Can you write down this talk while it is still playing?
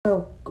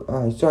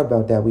Sorry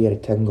about that. We had a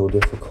technical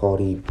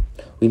difficulty.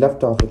 We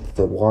left off with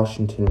the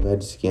Washington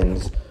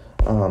Redskins.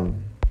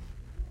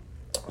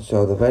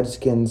 So the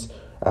Redskins,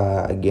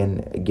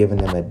 again, giving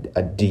them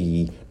a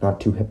D,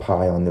 not too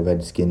high on the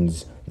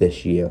Redskins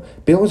this year.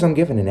 Bills, I'm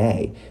giving an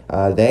A.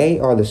 They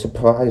are the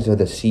surprise of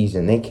the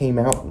season. They came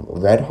out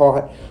red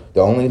hot. The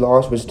only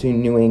loss was to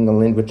New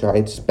England, which I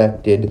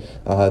expected.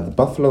 The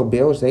Buffalo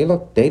Bills, they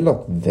look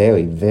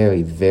very,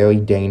 very, very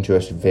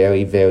dangerous,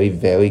 very, very,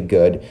 very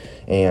good.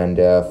 And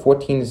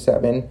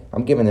 14-7,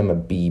 I'm giving them a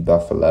B,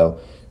 Buffalo,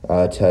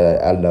 to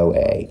a low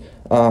A.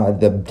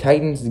 The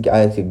Titans,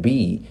 a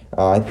B.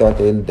 I thought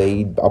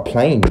they are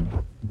playing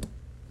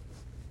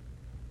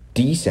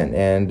decent,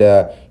 and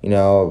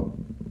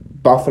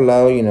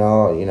Buffalo,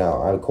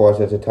 of course,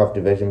 it's a tough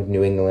division with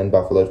New England.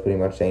 Buffalo's pretty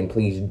much saying,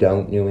 please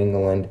don't, New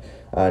England.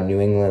 New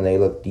England, they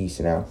look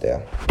decent out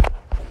there.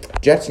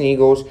 Jets and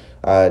Eagles,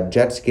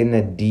 Jets getting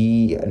a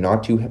D,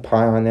 not too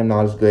high on them,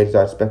 not as great as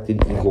I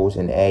expected. Eagles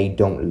an A,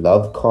 don't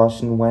love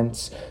Carson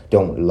Wentz,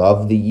 don't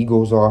love the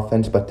Eagles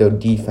offense, but their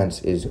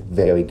defense is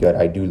very good.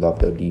 I do love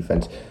their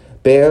defense.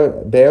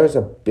 Bears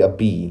a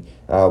B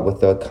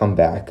with their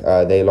comeback.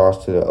 They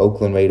lost to the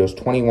Oakland Raiders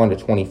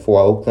 21-24.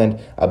 Oakland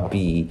a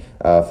B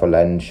for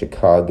letting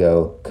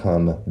Chicago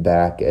come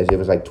back, as it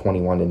was like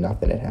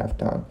 21-0 at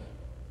halftime.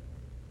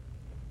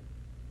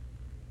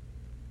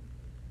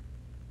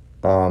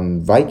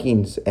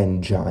 Vikings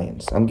and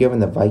Giants. I'm giving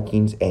the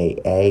Vikings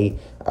a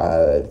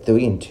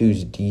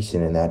 3-2's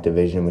decent in that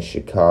division with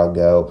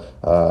Chicago.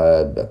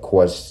 Of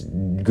course,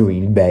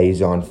 Green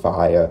Bay's on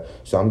fire.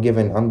 So I'm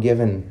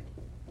giving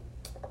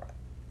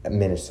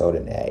Minnesota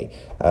an A.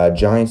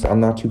 Giants, I'm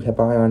not too high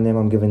on them.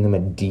 I'm giving them a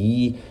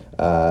D. 2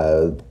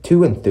 and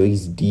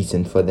 3's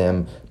decent for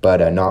them,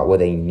 but not where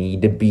they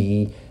need to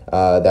be.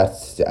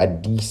 That's a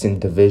decent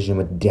division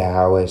with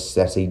Dallas.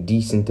 That's a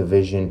decent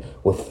division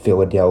with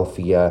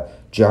Philadelphia.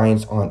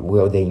 Giants aren't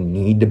where they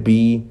need to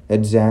be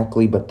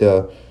exactly, but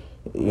a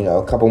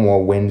couple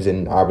more wins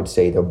and I would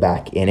say they're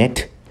back in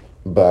it.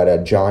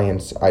 But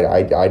Giants,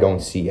 I don't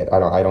see it.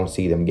 I don't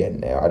see them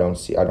getting there. I don't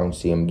see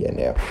them getting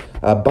there.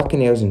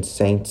 Buccaneers and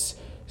Saints.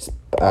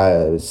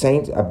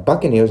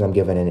 Buccaneers, I'm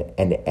giving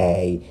an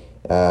A.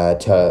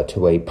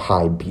 To a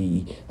pie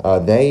B.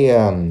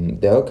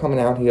 They're coming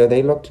out here.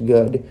 They looked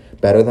good,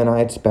 better than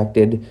I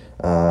expected.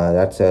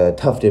 That's a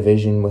tough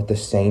division with the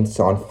Saints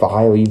on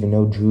fire, even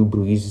though Drew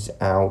Brees is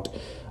out.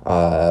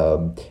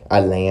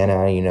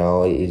 Atlanta,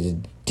 is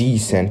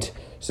decent.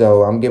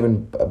 So I'm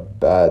giving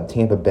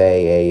Tampa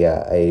Bay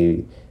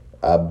a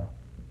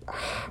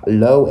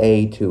low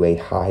A to a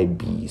high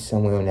B,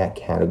 somewhere in that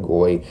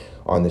category.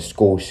 On the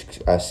score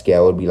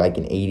scale, it would be like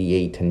an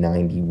 88 to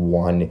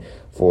 91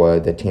 for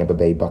the Tampa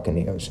Bay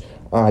Buccaneers.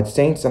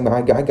 Saints,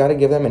 I got to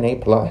give them an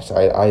A+.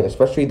 I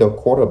especially the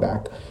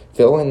quarterback.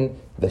 Filling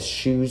the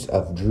shoes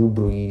of Drew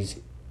Brees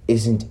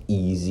isn't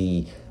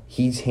easy.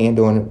 He's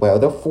handling it well.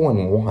 They're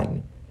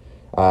 4-1.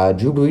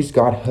 Drew Brees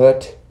got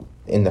hurt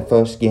in the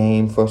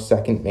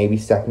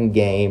second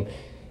game.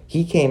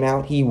 He came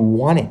out, he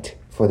won it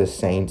for the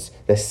Saints.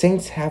 The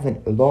Saints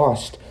haven't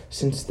lost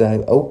since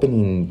the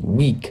opening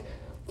week.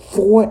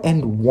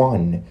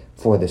 4-1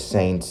 for the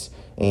Saints.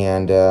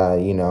 And,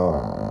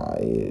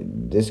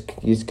 this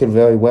could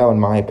very well, in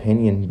my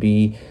opinion,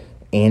 be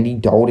Andy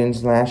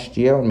Dalton's last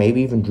year, and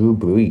maybe even Drew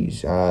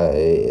Brees.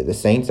 The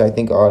Saints, I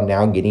think, are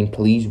now getting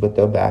pleased with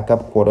their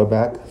backup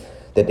quarterback,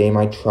 that they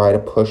might try to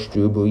push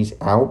Drew Brees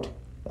out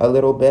a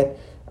little bit.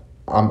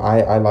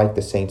 I like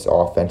the Saints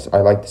offense. I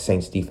like the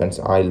Saints defense.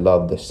 I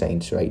love the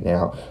Saints right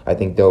now. I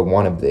think they're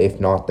one of the,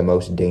 if not the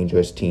most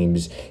dangerous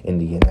teams in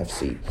the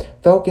NFC.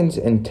 Falcons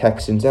and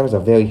Texans, that was a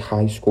very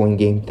high-scoring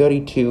game,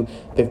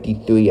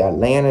 32-53.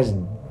 Atlanta's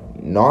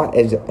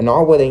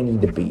not where they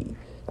need to be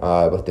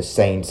with the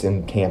Saints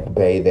and Tampa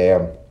Bay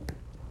there.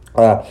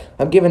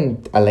 I'm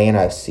giving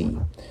Atlanta a C.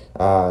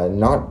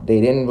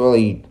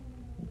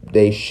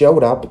 They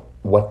showed up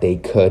what they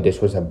could. This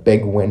was a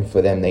big win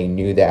for them. They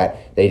knew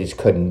that. They just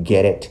couldn't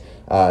get it.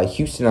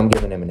 Houston, I'm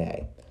giving them an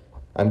A.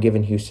 I'm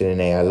giving Houston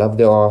an A. I love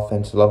their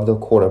offense, love their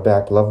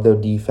quarterback, love their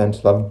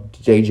defense, love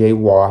J.J.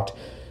 Watt.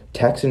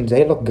 Texans,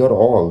 they look good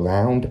all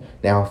around.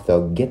 Now, if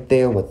they'll get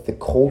there with the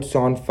Colts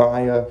on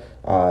fire,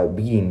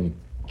 beating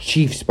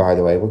Chiefs, by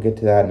the way, we'll get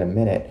to that in a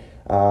minute,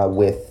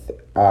 with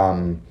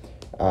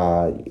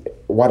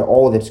what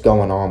all that's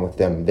going on with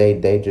them.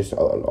 They just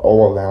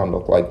all around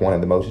look like one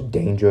of the most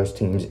dangerous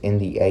teams in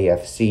the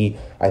AFC.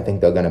 I think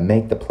they're going to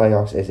make the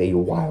playoffs as a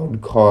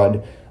wild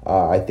card.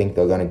 I think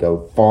they're going to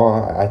go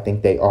far. I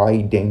think they are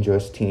a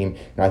dangerous team,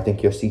 and I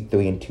think you'll see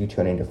 3-2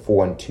 turn into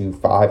 4-2,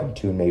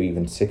 5-2, maybe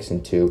even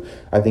 6-2.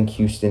 I think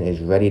Houston is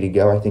ready to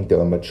go. I think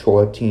they're a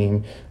mature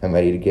team and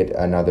ready to get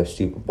another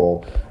Super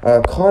Bowl.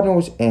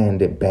 Cardinals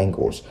and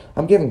Bengals.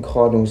 I'm giving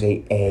Cardinals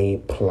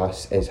A+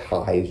 as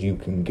high as you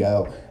can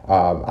go.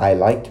 I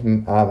liked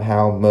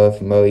how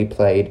Murray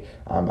played.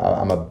 I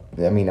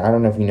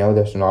don't know if you know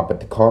this or not, but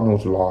the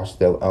Cardinals lost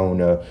their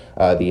owner,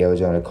 the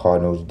Arizona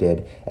Cardinals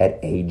did, at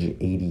age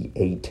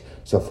 88.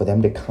 So for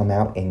them to come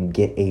out and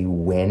get a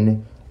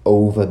win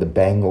over the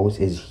Bengals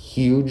is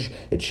huge.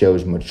 It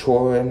shows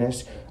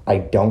matureness. I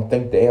don't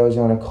think the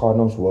Arizona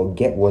Cardinals will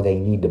get where they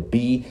need to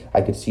be. I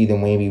could see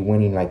them maybe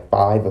winning like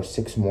 5 or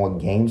 6 more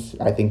games.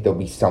 I think they'll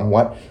be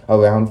somewhat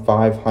around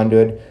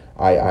 500.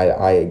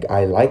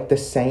 I like the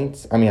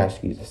Saints.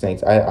 The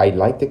Saints. I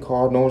like the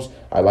Cardinals.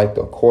 I like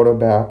the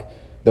quarterback.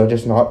 They're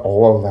just not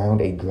all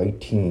around a great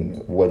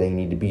team where they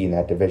need to be in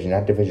that division.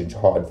 That division's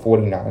hard.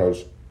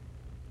 49ers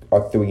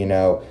are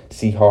 3-0.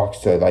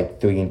 Seahawks are like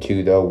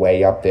 3-2. They're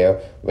way up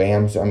there.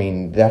 Rams,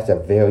 that's a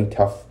very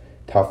tough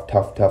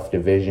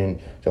division.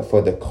 So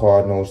for the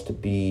Cardinals to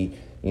be,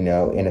 in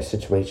a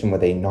situation where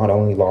they not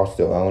only lost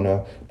their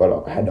owner,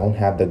 but don't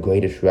have the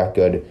greatest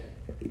record,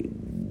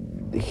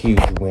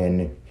 huge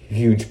win,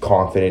 huge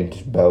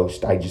confidence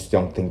boast. I just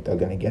don't think they're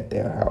going to get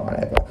there,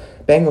 however.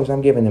 Bengals,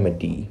 I'm giving them a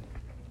D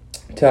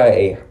to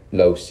a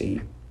low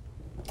C.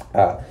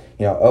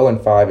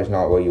 0-5 is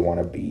not where you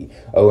want to be.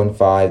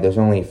 0-5, there's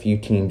only a few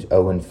teams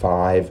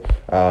 0-5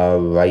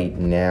 right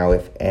now,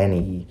 if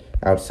any,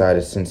 outside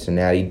of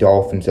Cincinnati.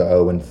 Dolphins are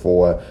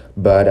 0-4,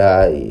 but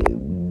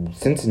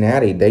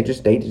Cincinnati, they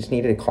just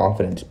needed a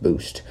confidence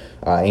boost.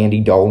 Andy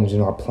Dalton's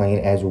not playing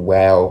as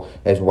well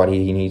as what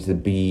he needs to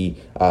be.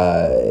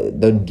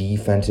 The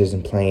defense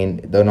isn't playing.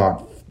 They're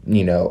not,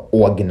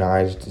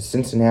 organized.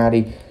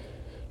 Cincinnati,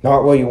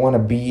 not where you want to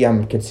be.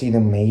 I could see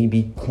them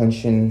maybe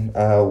clinching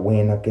a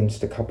win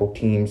against a couple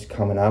teams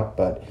coming up,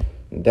 but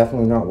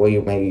definitely not where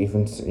you may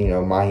even,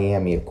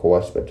 Miami, of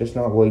course, but just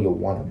not where you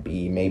want to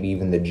be. Maybe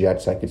even the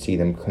Jets, I could see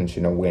them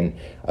clinching a win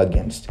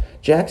against.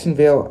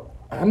 Jacksonville,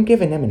 I'm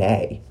giving them an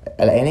A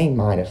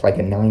minus, like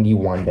a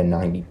 91 to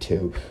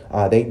 92.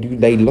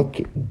 They look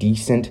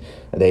decent.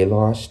 They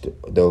lost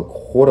the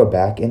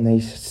quarterback, and they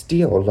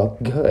still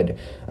look good.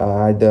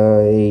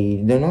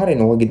 They're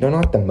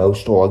not the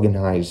most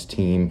organized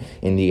team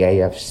in the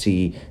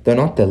AFC. They're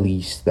not the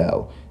least,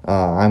 though.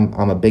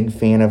 I'm a big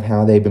fan of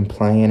how they've been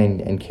playing,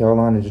 and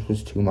Carolina just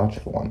was too much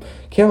for them.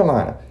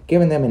 Carolina,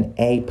 giving them an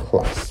A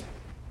plus.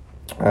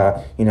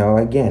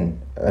 Again,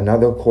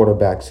 another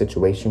quarterback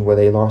situation where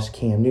they lost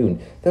Cam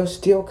Newton. They're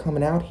still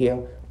coming out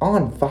here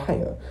on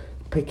fire.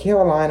 But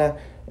Carolina,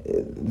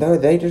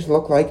 they just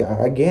look like,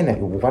 again,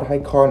 what I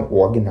call an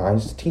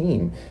organized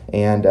team.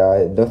 And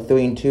they're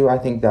 3-2. I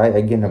think that,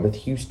 again, with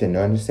Houston,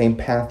 they're on the same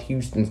path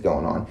Houston's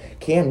going on.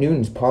 Cam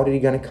Newton's probably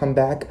going to come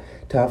back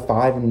to a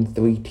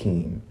 5-3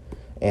 team.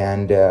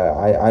 And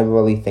I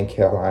really think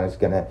Carolina's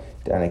going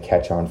to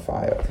catch on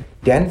fire.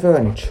 Denver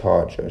and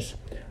Chargers.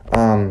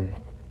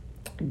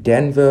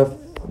 Denver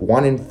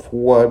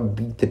 1-4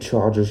 beat the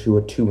Chargers, who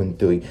are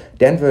 2-3.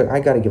 Denver, I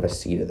gotta give a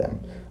C to them.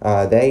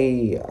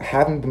 They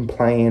haven't been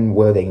playing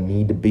where they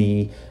need to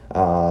be.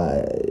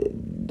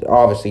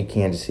 Obviously,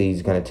 Kansas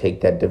City's gonna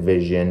take that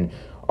division.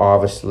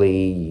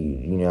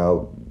 Obviously,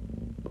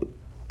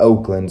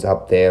 Oakland's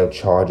up there.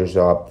 Chargers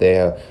are up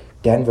there.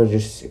 Denver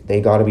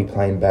they gotta be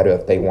playing better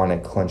if they want to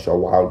clinch a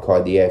wild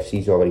card. The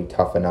AFC's already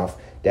tough enough.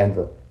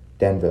 Denver,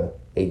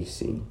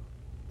 AC.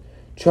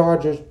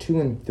 Chargers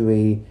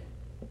 2-3.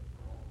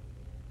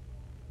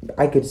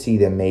 I could see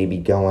them maybe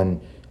going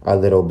a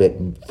little bit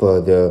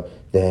further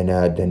than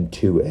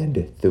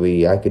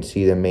 2-3. I could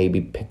see them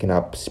maybe picking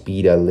up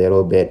speed a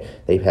little bit.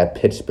 They've had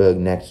Pittsburgh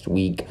next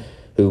week,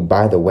 who,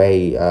 by the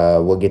way,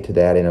 we'll get to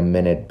that in a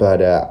minute.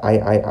 But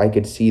I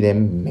could see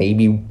them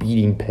maybe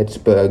beating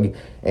Pittsburgh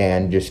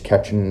and just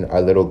catching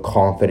a little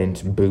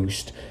confidence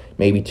boost.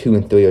 Maybe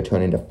 2-3 or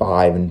turn into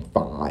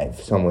 5-5,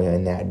 somewhere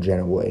in that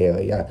general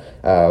area,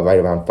 right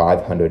around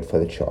 500 for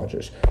the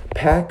Chargers.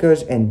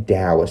 Packers and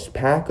Dallas.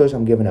 Packers,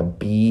 I'm giving a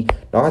B.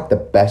 Not the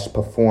best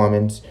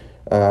performance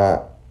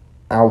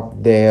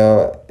out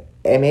there,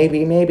 and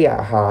maybe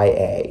a high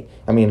A.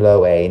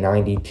 Low A,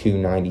 92,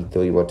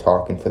 93. We're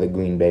talking for the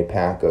Green Bay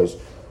Packers.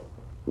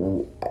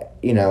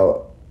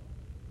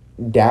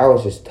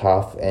 Dallas is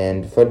tough,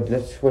 and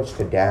let's switch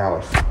to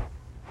Dallas.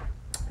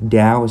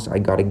 Dallas, I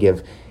gotta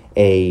give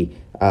a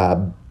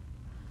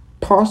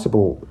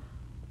possible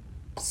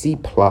C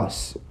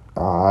plus.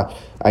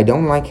 I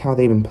don't like how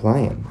they've been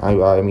playing. What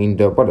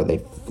are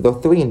they? They're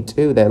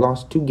 3-2. They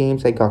lost 2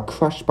 games. They got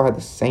crushed by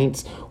the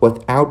Saints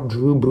without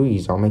Drew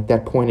Brees. I'll make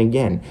that point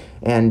again.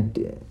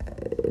 And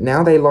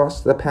now they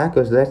lost to the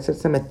Packers. That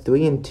sets them at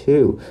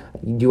 3-2.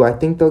 Do I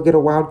think they'll get a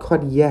wild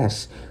card?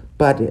 Yes,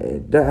 but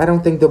I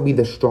don't think they'll be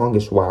the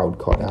strongest wild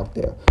card out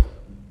there.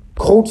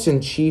 Colts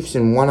and Chiefs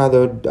and one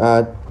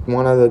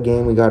other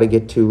game we got to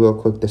get to real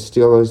quick, the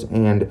Steelers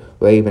and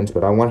Ravens,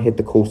 but I want to hit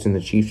the Colts and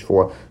the Chiefs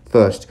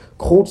first.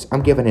 Colts,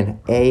 I'm giving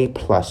an A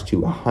plus to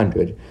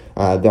 100.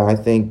 I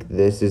think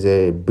this is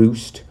a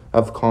boost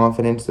of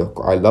confidence.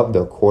 I love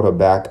their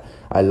quarterback.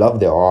 I love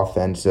their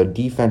offense. Their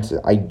defense,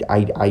 I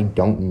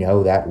don't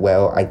know that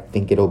well. I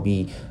think it'll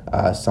be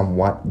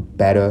somewhat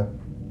better.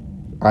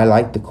 I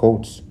like the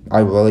Colts. I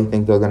really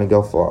think they're going to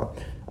go far.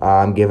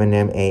 I'm giving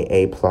them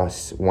A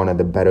plus, one of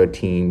the better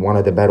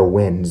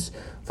wins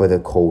for the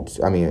Colts.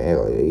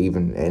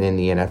 Even in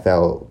the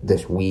NFL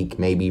this week,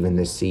 maybe even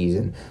this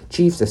season.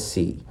 Chiefs a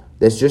C.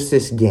 There's just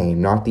this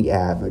game, not the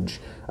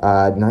average.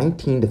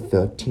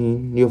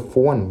 19-13. You're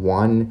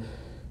 4-1.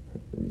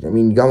 I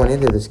mean, going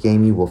into this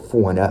game, you were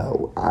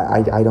 4-0.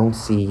 I don't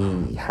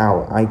see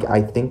how.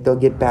 I think they'll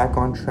get back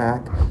on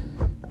track.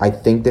 I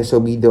think this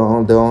will be the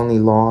only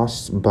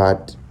loss,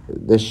 but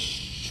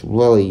this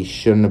really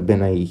shouldn't have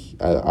been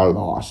a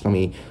loss. Let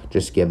me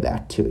just give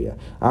that to you.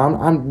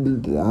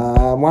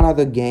 One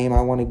other game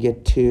I want to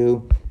get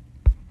to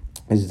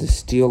is the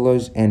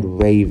Steelers and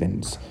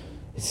Ravens.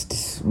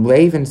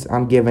 Ravens,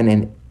 I'm giving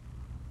and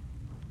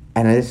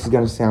this is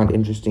going to sound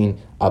interesting,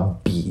 a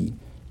B.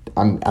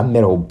 A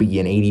middle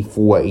B, an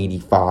 84,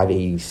 85,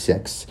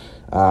 86.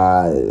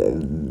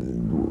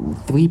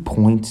 3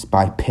 points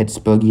by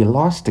Pittsburgh. You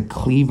lost to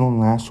Cleveland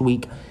last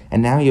week,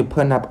 and now you're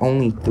putting up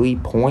only 3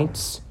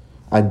 points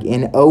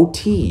in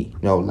OT,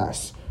 no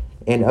less.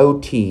 In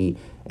OT.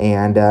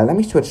 And let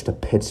me switch to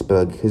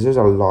Pittsburgh, because there's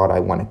a lot I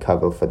want to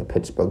cover for the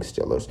Pittsburgh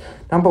Steelers.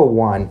 Number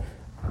one,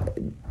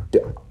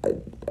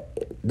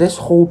 this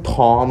whole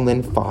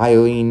Tomlin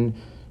firing...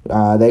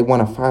 they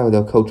want to fire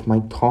their coach,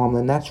 Mike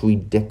Tomlin. That's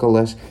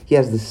ridiculous. He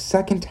has the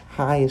second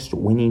highest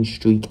winning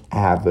streak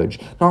average.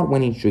 Not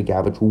winning streak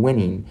average,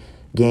 winning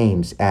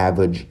games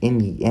average in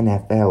the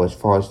NFL as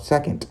far as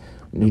second.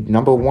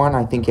 Number one,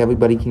 I think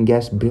everybody can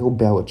guess, Bill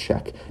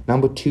Belichick.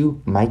 Number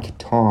two, Mike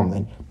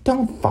Tomlin.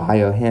 Don't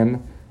fire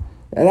him.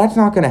 That's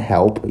not going to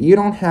help. You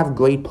don't have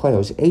great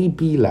players.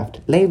 A.B.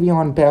 left.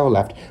 Le'Veon Bell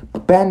left.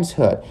 Ben's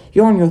hurt.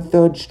 You're on your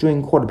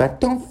third-string quarterback.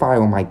 Don't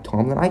fire Mike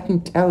Tomlin. I can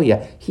tell you,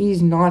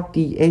 he's not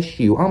the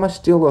issue. I'm a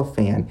Steelers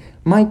fan.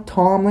 Mike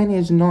Tomlin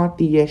is not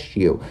the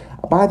issue.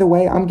 By the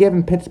way, I'm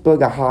giving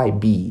Pittsburgh a high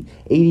B.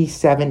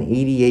 87,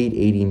 88,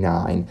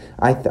 89.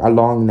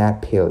 Along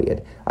that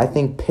period. I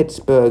think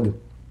Pittsburgh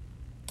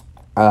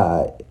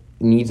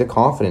needs a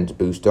confidence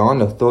booster on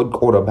the third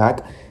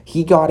quarterback.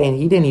 He got in.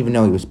 He didn't even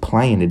know he was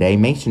playing today.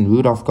 Mason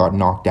Rudolph got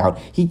knocked out.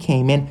 He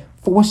came in,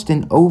 forced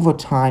an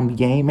overtime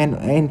game,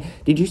 and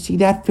did you see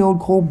that field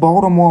goal?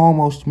 Baltimore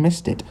almost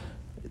missed it.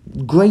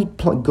 Great.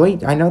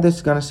 I know this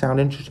is going to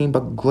sound interesting,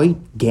 but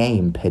great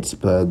game,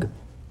 Pittsburgh.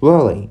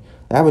 Really.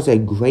 That was a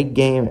great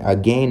game, a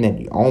game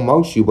that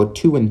almost you were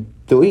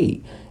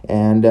 2-3,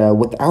 and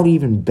without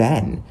even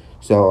Ben.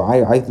 So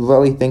I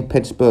really think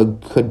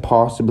Pittsburgh could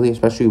possibly,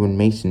 especially when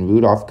Mason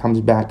Rudolph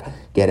comes back,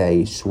 get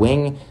a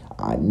swing.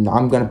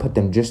 I'm going to put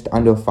them just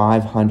under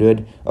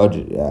 500, or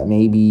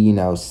maybe,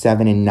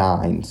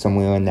 7-9,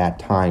 somewhere in that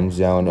time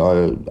zone,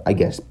 or I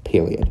guess,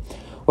 period.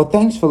 Well,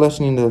 thanks for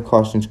listening to the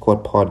Carson's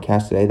Court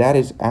podcast today. That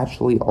is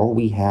actually all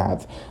we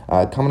have.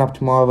 Coming up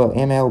tomorrow,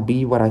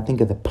 MLB, what I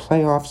think of the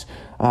playoffs,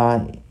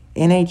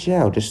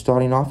 NHL, just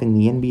starting off in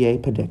the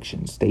NBA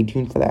predictions. Stay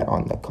tuned for that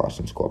on the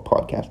Carson's Court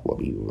podcast. We'll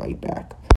be right back.